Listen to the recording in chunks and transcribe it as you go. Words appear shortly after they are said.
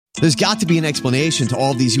There's got to be an explanation to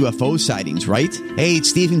all of these UFO sightings, right? Hey,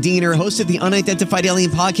 it's Stephen Diener, host of the Unidentified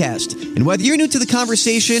Alien Podcast. And whether you're new to the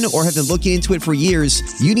conversation or have been looking into it for years,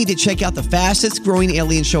 you need to check out the fastest growing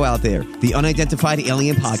alien show out there, the Unidentified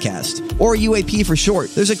Alien Podcast, or UAP for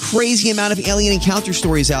short. There's a crazy amount of alien encounter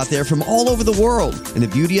stories out there from all over the world. And the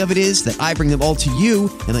beauty of it is that I bring them all to you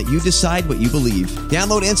and let you decide what you believe.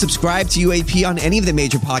 Download and subscribe to UAP on any of the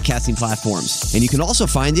major podcasting platforms. And you can also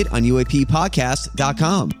find it on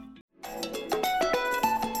UAPpodcast.com.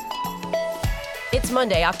 It's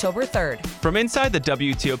Monday, October 3rd. From inside the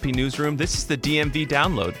WTOP newsroom, this is the DMV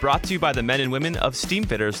Download, brought to you by the men and women of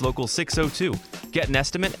Steamfitters Local 602. Get an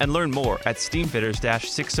estimate and learn more at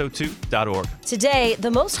steamfitters-602.org. Today,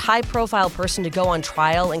 the most high-profile person to go on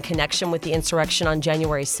trial in connection with the insurrection on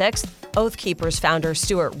January 6th, Oath Keepers founder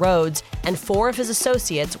Stewart Rhodes, and 4 of his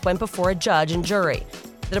associates went before a judge and jury.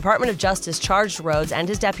 The Department of Justice charged Rhodes and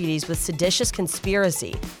his deputies with seditious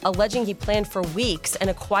conspiracy, alleging he planned for weeks and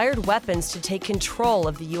acquired weapons to take control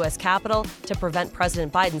of the U.S. Capitol to prevent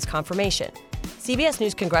President Biden's confirmation. CBS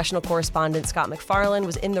News congressional correspondent Scott MacFarlane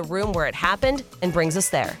was in the room where it happened and brings us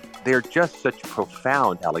there. They're just such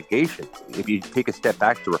profound allegations. If you take a step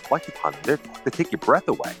back to reflect upon them, they take your breath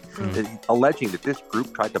away. Alleging that this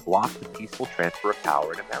group tried to block the peaceful transfer of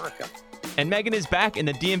power in America. And Megan is back in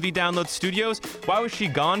the DMV Download studios. Why was she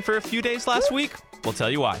gone for a few days last week? We'll tell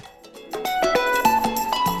you why.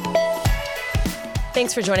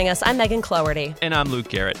 Thanks for joining us. I'm Megan Cloherty. And I'm Luke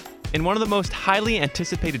Garrett. In one of the most highly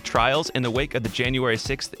anticipated trials in the wake of the January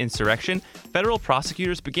 6th insurrection, federal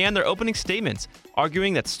prosecutors began their opening statements,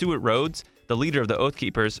 arguing that Stewart Rhodes, the leader of the Oath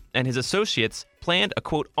Keepers, and his associates planned a,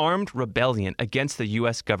 quote, armed rebellion against the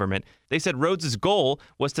U.S. government. They said Rhodes' goal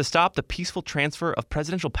was to stop the peaceful transfer of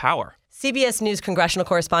presidential power. CBS News congressional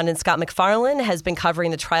correspondent Scott MacFarlane has been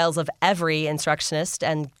covering the trials of every insurrectionist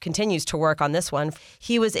and continues to work on this one.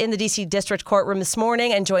 He was in the D.C. District Courtroom this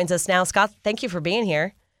morning and joins us now. Scott, thank you for being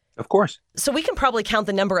here. Of course. So we can probably count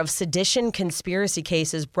the number of sedition conspiracy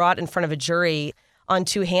cases brought in front of a jury on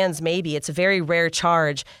 2 hands, maybe. It's a very rare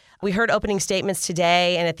charge. We heard opening statements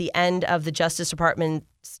today, and at the end of the Justice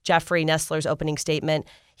Department's Jeffrey Nestler's opening statement,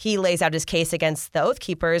 he lays out his case against the Oath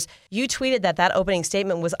Keepers. You tweeted that opening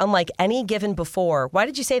statement was unlike any given before. Why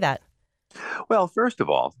did you say that? Well, first of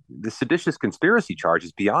all, the seditious conspiracy charge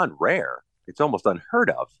is beyond rare. It's almost unheard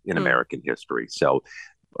of in American history. So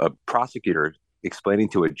a prosecutor explaining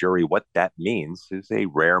to a jury what that means is a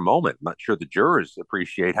rare moment. I'm not sure the jurors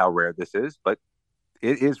appreciate how rare this is, but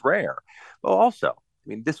it is rare. Well, also,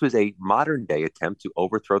 this was a modern day attempt to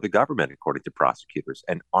overthrow the government, according to prosecutors.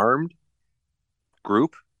 An armed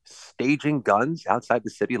group staging guns outside the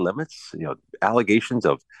city limits, allegations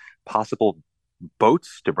of possible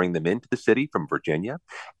boats to bring them into the city from Virginia,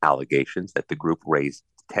 allegations that the group raised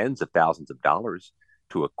tens of thousands of dollars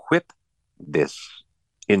to equip this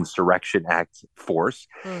Insurrection Act force.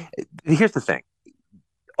 Here's the thing.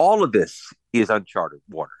 All of this is uncharted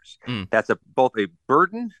waters. That's both a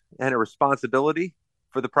burden and a responsibility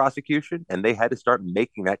for the prosecution, and they had to start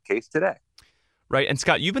making that case today. Right. And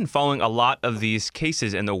Scott, you've been following a lot of these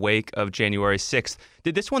cases in the wake of January 6th.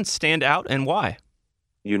 Did this one stand out, and why?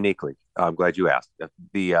 Uniquely. I'm glad you asked.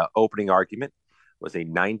 The opening argument was a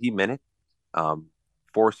 90-minute,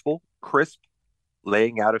 forceful, crisp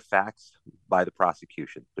laying out of facts by the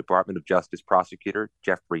prosecution. Department of Justice prosecutor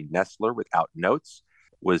Jeffrey Nestler, without notes,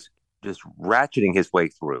 was just ratcheting his way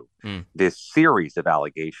through this series of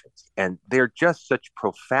allegations. And they're just such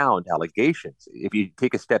profound allegations. If you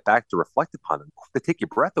take a step back to reflect upon them, they take your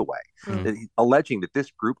breath away. Alleging that this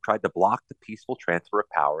group tried to block the peaceful transfer of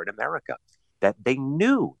power in America, that they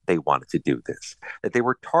knew they wanted to do this, that they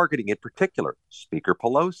were targeting in particular Speaker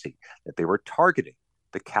Pelosi, that they were targeting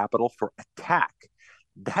the Capitol for attack.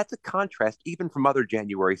 That's a contrast even from other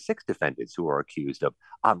January 6 defendants who are accused of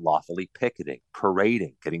unlawfully picketing,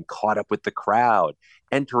 parading, getting caught up with the crowd,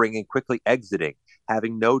 entering and quickly exiting,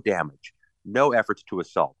 having no damage, no efforts to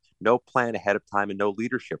assault, no plan ahead of time, and no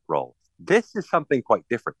leadership role. This is something quite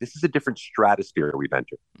different. This is a different stratosphere we've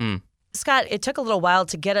entered. Scott, it took a little while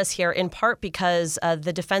to get us here, in part because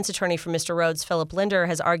the defense attorney for Mr. Rhodes, Philip Linder,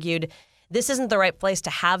 has argued this isn't the right place to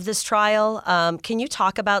have this trial. Can you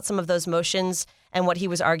talk about some of those motions and what he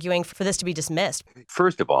was arguing for this to be dismissed?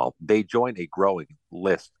 First of all, they join a growing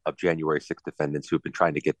list of January 6 defendants who have been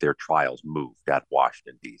trying to get their trials moved at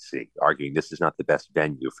Washington, D.C., arguing this is not the best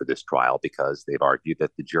venue for this trial because they've argued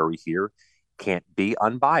that the jury here can't be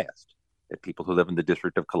unbiased, that people who live in the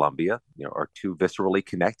District of Columbia, are too viscerally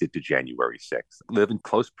connected to January 6th, live in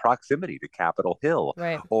close proximity to Capitol Hill,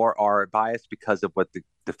 right, or are biased because of what the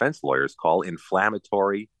defense lawyers call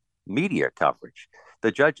inflammatory media coverage.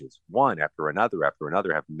 The judges, one after another,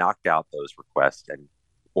 have knocked out those requests and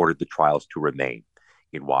ordered the trials to remain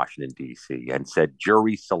in Washington, D.C., and said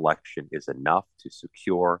jury selection is enough to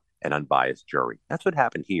secure an unbiased jury. That's what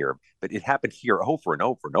happened here, but it happened here over and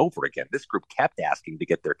over and over again. This group kept asking to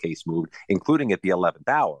get their case moved, including at the 11th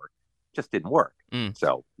hour. Just didn't work.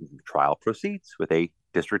 So the trial proceeds with a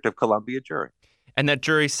District of Columbia jury. And that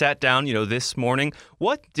jury sat down, this morning.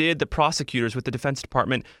 What did the prosecutors with the Defense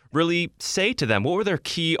Department really say to them? What were their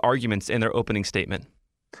key arguments in their opening statement?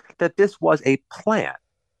 That this was a plan,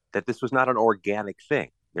 that this was not an organic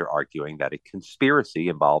thing. They're arguing that a conspiracy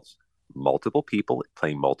involves multiple people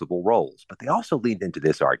playing multiple roles. But they also leaned into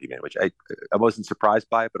this argument, which I wasn't surprised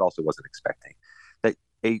by, but also wasn't expecting, that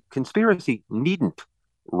a conspiracy needn't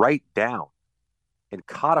write down and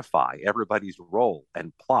codify everybody's role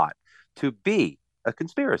and plot to be a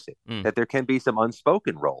conspiracy, that there can be some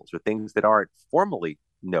unspoken roles or things that aren't formally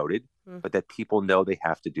noted, but that people know they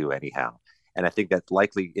have to do anyhow. And I think that's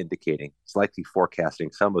likely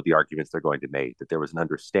forecasting some of the arguments they're going to make, that there was an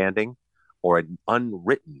understanding or an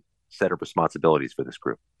unwritten set of responsibilities for this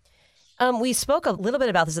group. We spoke a little bit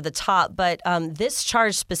about this at the top, but this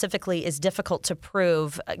charge specifically is difficult to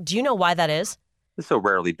prove. Do you know why that is? It's so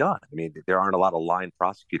rarely done. I mean, there aren't a lot of line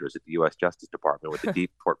prosecutors at the U.S. Justice Department with a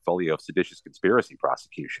deep portfolio of seditious conspiracy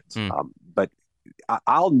prosecutions. But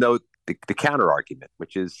I'll note the counter argument,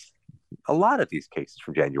 which is a lot of these cases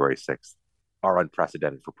from January 6th are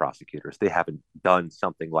unprecedented for prosecutors. They haven't done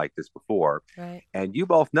something like this before. Right. And you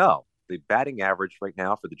both know the batting average right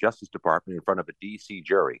now for the Justice Department in front of a D.C.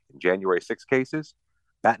 jury in January 6 cases,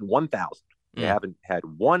 batting 1,000. They haven't had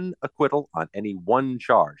one acquittal on any one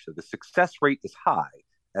charge. So the success rate is high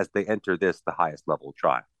as they enter the highest level of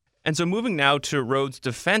trial. And so moving now to Rhodes'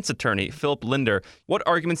 defense attorney, Philip Linder, what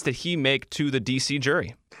arguments did he make to the D.C.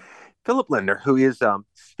 jury? Philip Linder, who is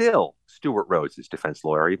still Stewart Rhodes' defense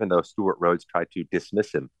lawyer, even though Stewart Rhodes tried to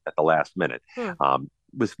dismiss him at the last minute,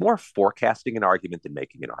 was more forecasting an argument than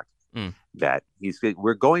making an argument. That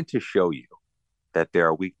we're going to show you that there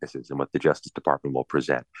are weaknesses in what the Justice Department will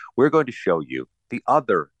present. We're going to show you the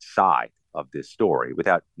other side of this story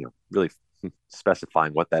without really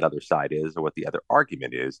specifying what that other side is or what the other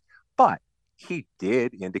argument is. But he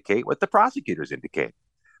did indicate what the prosecutors indicate,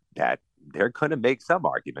 that they're going to make some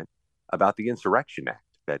argument about the Insurrection Act,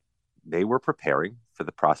 that they were preparing for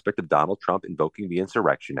the prospect of Donald Trump invoking the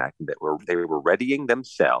Insurrection Act, and that they were readying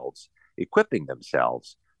themselves, equipping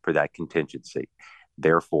themselves for that contingency.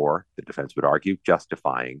 Therefore, the defense would argue,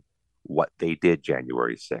 justifying what they did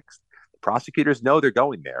January 6th. The prosecutors know they're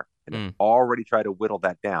going there and have already tried to whittle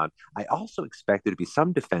that down. I also expect there to be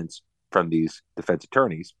some defense from these defense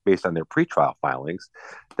attorneys, based on their pretrial filings,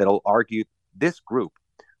 that'll argue this group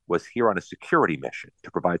was here on a security mission to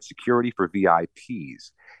provide security for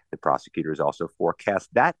VIPs. The prosecutors also forecast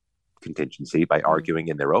that contingency by arguing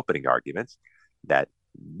in their opening arguments that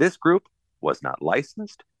this group was not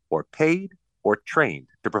licensed or paid or trained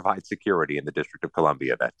to provide security in the District of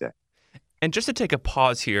Columbia that day. And just to take a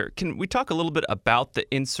pause here, can we talk a little bit about the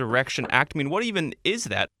Insurrection Act? I mean, what even is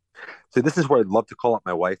that? So this is where I'd love to call up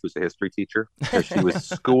my wife, who's a history teacher, because she was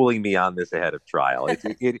schooling me on this ahead of trial.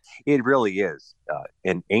 It really is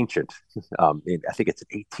an ancient, I think it's an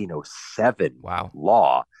 1807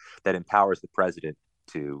 law that empowers the president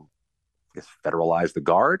to federalize the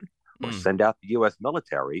Guard or send out the U.S.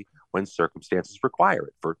 military when circumstances require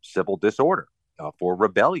it, for civil disorder, for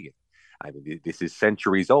rebellion. I mean, this is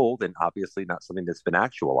centuries old and obviously not something that's been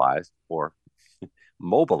actualized or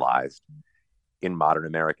mobilized in modern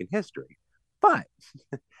American history. But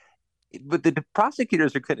the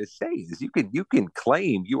prosecutors are going to say is you can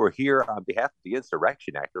claim you were here on behalf of the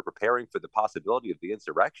Insurrection Act or preparing for the possibility of the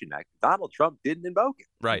Insurrection Act. Donald Trump didn't invoke it.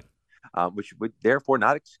 Right. Which would therefore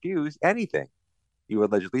not excuse anything you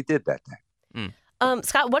allegedly did that day.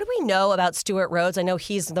 Scott, what do we know about Stewart Rhodes? I know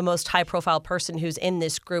he's the most high-profile person who's in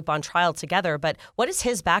this group on trial together, but what is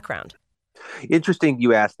his background? Interesting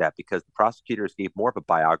you asked that, because the prosecutors gave more of a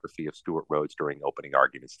biography of Stewart Rhodes during opening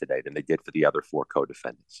arguments today than they did for the other four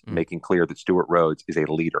co-defendants, making clear that Stewart Rhodes is a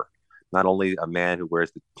leader, not only a man who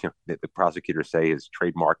wears the prosecutors say his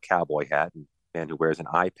trademark cowboy hat, and a man who wears an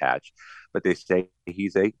eye patch, but they say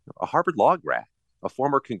he's a Harvard Law grad, a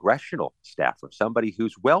former congressional staffer, somebody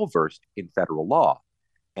who's well-versed in federal law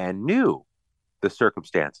and knew the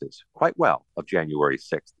circumstances quite well of January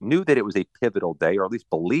 6th, knew that it was a pivotal day, or at least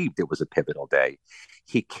believed it was a pivotal day.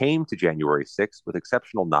 He came to January 6th with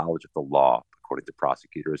exceptional knowledge of the law, according to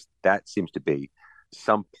prosecutors. That seems to be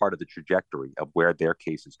some part of the trajectory of where their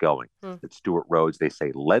case is going. That Stewart Rhodes, they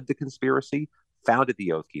say, led the conspiracy, founded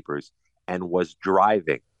the Oath Keepers, and was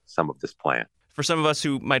driving some of this plan. for some of us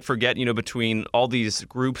who might forget, between all these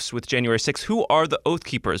groups with January 6th, who are the Oath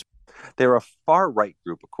Keepers? They're a far-right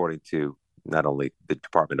group, according to not only the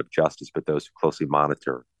Department of Justice, but those who closely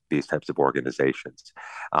monitor these types of organizations.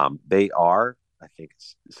 They are, I think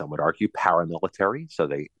some would argue, paramilitary. So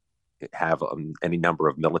they have any number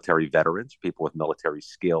of military veterans, people with military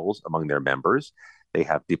skills among their members. They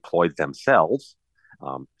have deployed themselves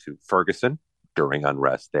to Ferguson during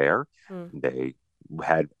unrest there. They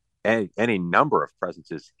had any number of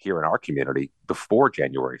presences here in our community before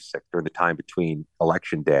January 6th, during the time between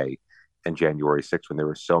Election Day and January 6th, when there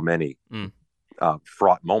were so many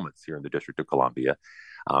fraught moments here in the District of Columbia.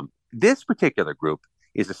 This particular group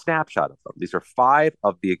is a snapshot of them. These are 5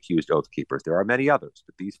 of the accused Oath Keepers. There are many others,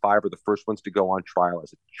 but these 5 are the first ones to go on trial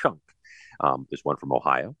as a chunk. There's one from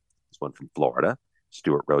Ohio, there's one from Florida,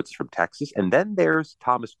 Stuart Rhodes is from Texas, and then there's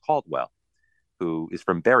Thomas Caldwell, who is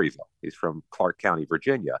from Berryville. He's from Clark County,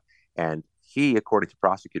 Virginia. And he, according to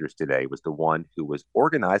prosecutors today, was the one who was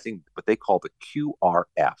organizing what they call the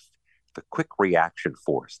QRF, the Quick Reaction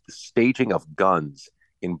Force, the staging of guns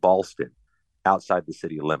in Ballston outside the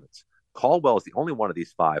city limits. Caldwell is the only one of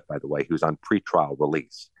these 5, by the way, who's on pretrial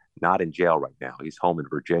release, not in jail right now. He's home in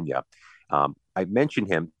Virginia. I mention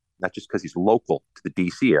him not just because he's local to the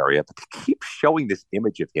D.C. area, but to keep showing this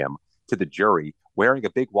image of him to the jury wearing a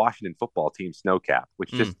big Washington football team snow cap,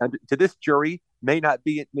 which just to this jury may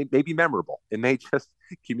be memorable. It may just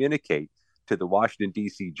communicate to the Washington,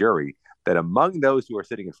 D.C. jury that among those who are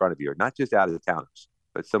sitting in front of you are not just out-of-towners,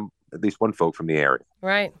 but at least one folk from the area.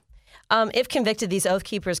 Right. If convicted, these Oath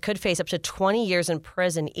Keepers could face up to 20 years in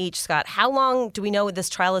prison each, Scott. How long do we know this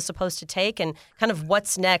trial is supposed to take, and kind of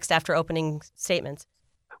what's next after opening statements?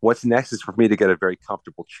 What's next is for me to get a very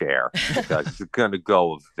comfortable chair, because it's going to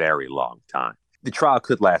go a very long time. The trial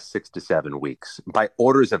could last 6 to 7 weeks by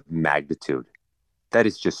orders of magnitude. That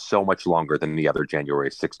is just so much longer than the other January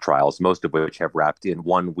 6 trials, most of which have wrapped in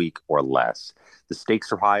 1 week or less. The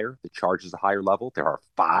stakes are higher. The charge is a higher level. There are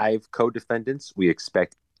 5 co-defendants. We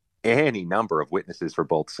expect any number of witnesses for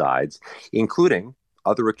both sides, including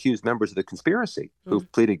other accused members of the conspiracy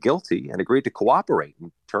who've pleaded guilty and agreed to cooperate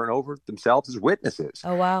and turn over themselves as witnesses.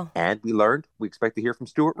 Oh, wow. And we expect to hear from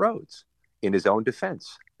Stuart Rhodes in his own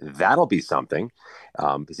defense. That'll be something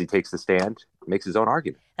as he takes the stand, makes his own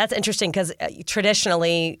argument. That's interesting because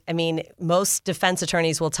traditionally, most defense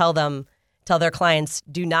attorneys will tell their clients,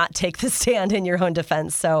 do not take the stand in your own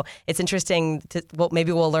defense. So it's interesting.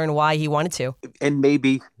 Maybe we'll learn why he wanted to. And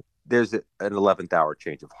maybe there's an 11th hour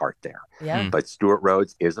change of heart there. Yeah. But Stuart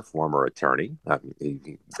Rhodes is a former attorney.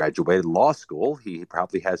 He graduated law school. He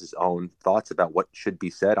probably has his own thoughts about what should be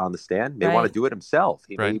said on the stand. May want to do it himself.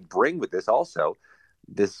 He may bring with this also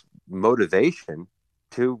this motivation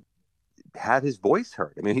to have his voice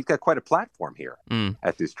heard. He's got quite a platform here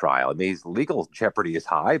at this trial. His legal jeopardy is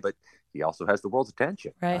high, but he also has the world's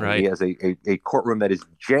attention. Right. He has a courtroom that is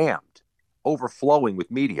jammed, overflowing with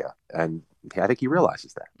media, and I think he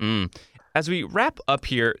realizes that. As we wrap up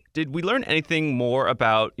here, did we learn anything more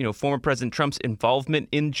about, former President Trump's involvement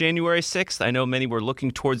in January 6th? I know many were looking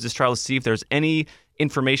towards this trial to see if there's any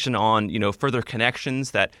information on, further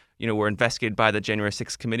connections that, were investigated by the January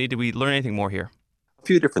 6th committee. Did we learn anything more here? A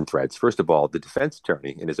few different threads. First of all, the defense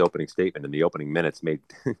attorney in his opening statement in the opening minutes made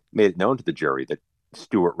it known to the jury that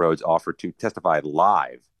Stuart Rhodes offered to testify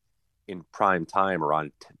live in prime time or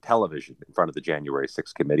on television in front of the January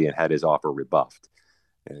 6th committee and had his offer rebuffed.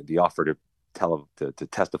 And the offer to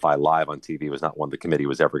testify live on TV was not one the committee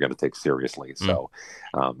was ever going to take seriously. So,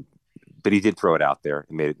 but he did throw it out there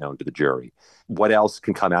and made it known to the jury. What else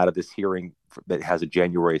can come out of this hearing that has a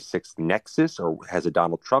January 6th nexus or has a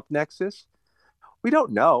Donald Trump nexus? We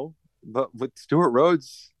don't know, but with Stuart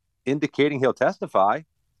Rhodes indicating he'll testify,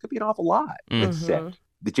 could be an awful lot that's said.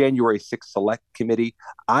 The January 6th Select Committee,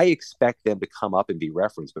 I expect them to come up and be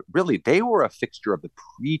referenced, but really they were a fixture of the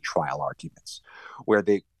pre-trial arguments where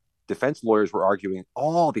the defense lawyers were arguing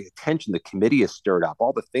all the attention the committee has stirred up,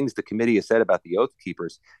 all the things the committee has said about the Oath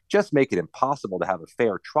Keepers, just make it impossible to have a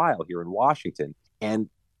fair trial here in Washington. And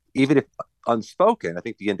even if unspoken, I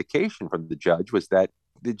think the indication from the judge was that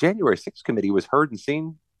the January 6th committee was heard and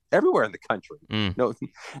seen everywhere in the country.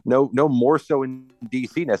 No more so in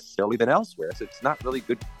D.C. necessarily than elsewhere. So it's not really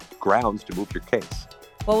good grounds to move your case.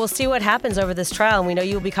 Well, we'll see what happens over this trial, and we know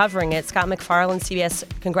you'll be covering it. Scott MacFarlane, CBS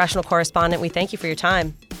congressional correspondent, we thank you for your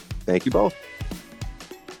time. Thank you both.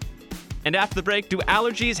 And after the break, do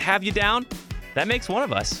allergies have you down? That makes one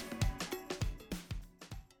of us.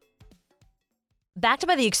 Backed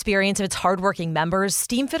by the experience of its hardworking members,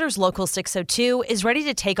 Steamfitters Local 602 is ready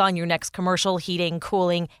to take on your next commercial heating,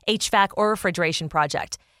 cooling, HVAC, or refrigeration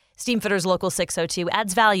project. Steamfitters Local 602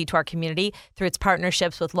 adds value to our community through its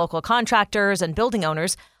partnerships with local contractors and building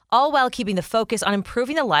owners, all while keeping the focus on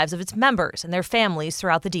improving the lives of its members and their families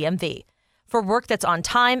throughout the DMV. For work that's on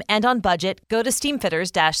time and on budget, go to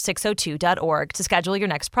steamfitters-602.org to schedule your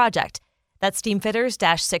next project. That's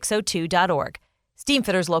steamfitters-602.org.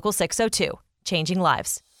 Steamfitters Local 602, changing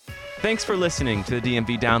lives. Thanks for listening to the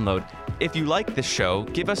DMV Download. If you like this show,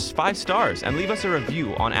 give us 5 stars and leave us a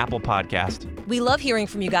review on Apple Podcast. We love hearing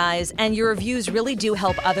from you guys, and your reviews really do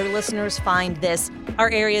help other listeners find this, our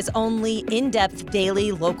area's only in-depth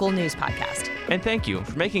daily local news podcast. And thank you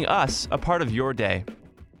for making us a part of your day.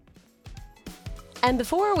 And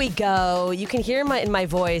before we go, you can hear in my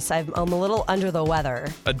voice, I'm a little under the weather.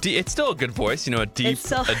 It's still a good voice, a deep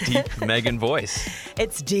Megan voice.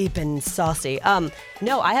 It's deep and saucy.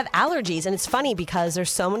 No, I have allergies, and it's funny because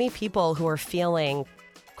there's so many people who are feeling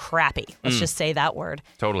crappy. Let's just say that word.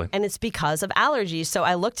 Totally. And it's because of allergies. So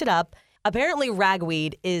I looked it up. Apparently,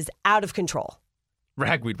 ragweed is out of control.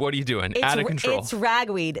 Ragweed, what are you doing? Out of control. It's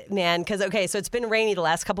ragweed, man. Because, so it's been rainy the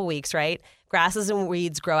last couple weeks, right? Grasses and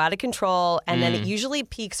weeds grow out of control, and then it usually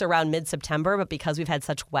peaks around mid-September, but because we've had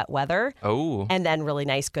such wet weather, and then really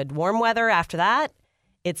nice, good, warm weather after that,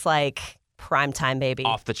 it's like prime time, baby.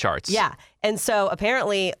 Off the charts. Yeah. And so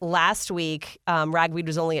apparently last week, ragweed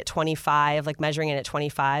was only at 25, like measuring it at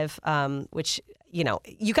 25, which,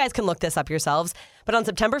 you guys can look this up yourselves. But on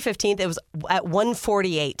September 15th, it was at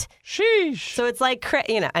 148. Sheesh. So it's like,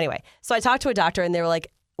 anyway. So I talked to a doctor, and they were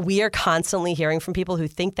like, we are constantly hearing from people who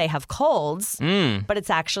think they have colds, but it's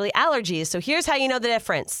actually allergies. So here's how you know the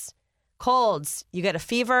difference. Colds, you get a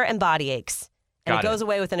fever and body aches, and it goes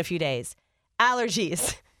away within a few days.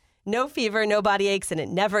 Allergies, no fever, no body aches, and it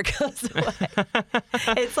never goes away.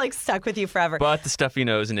 It's like stuck with you forever. But the stuffy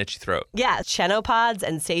nose and itchy throat. Yeah, chenopods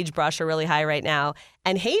and sagebrush are really high right now.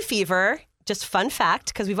 And hay fever, just fun fact,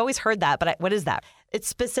 because we've always heard that, but what is that? It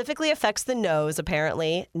specifically affects the nose,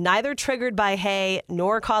 apparently, neither triggered by hay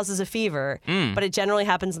nor causes a fever, but it generally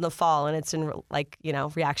happens in the fall, and it's in,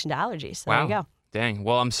 reaction to allergies. So there you go. Dang.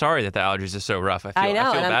 Well, I'm sorry that the allergies are so rough. I feel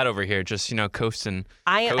bad over here, just, coasting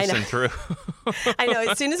through. I know.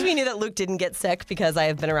 As soon as we knew that Luke didn't get sick, because I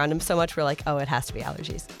have been around him so much, we're like, oh, it has to be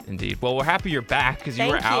allergies. Indeed. Well, we're happy you're back, because you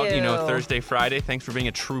were out, Thursday, Friday. Thanks for being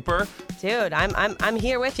a trooper. Dude, I'm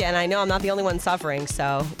here with you, and I know I'm not the only one suffering,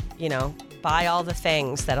 so, buy all the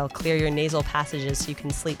things that'll clear your nasal passages so you can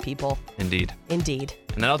sleep, people. Indeed. And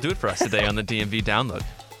that'll do it for us today on the DMV Download.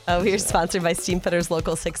 We're sponsored by Steamfitters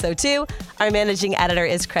Local 602. Our managing editor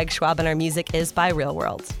is Craig Schwab, and our music is by Real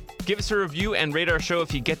World. Give us a review and rate our show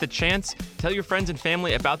if you get the chance. Tell your friends and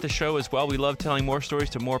family about the show as well. We love telling more stories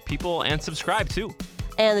to more people, and subscribe too.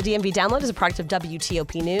 And the DMV Download is a product of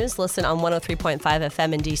WTOP News. Listen on 103.5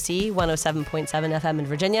 FM in D.C., 107.7 FM in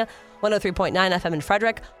Virginia, 103.9 FM in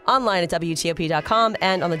Frederick, online at WTOP.com,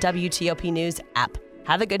 and on the WTOP News app.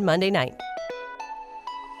 Have a good Monday night.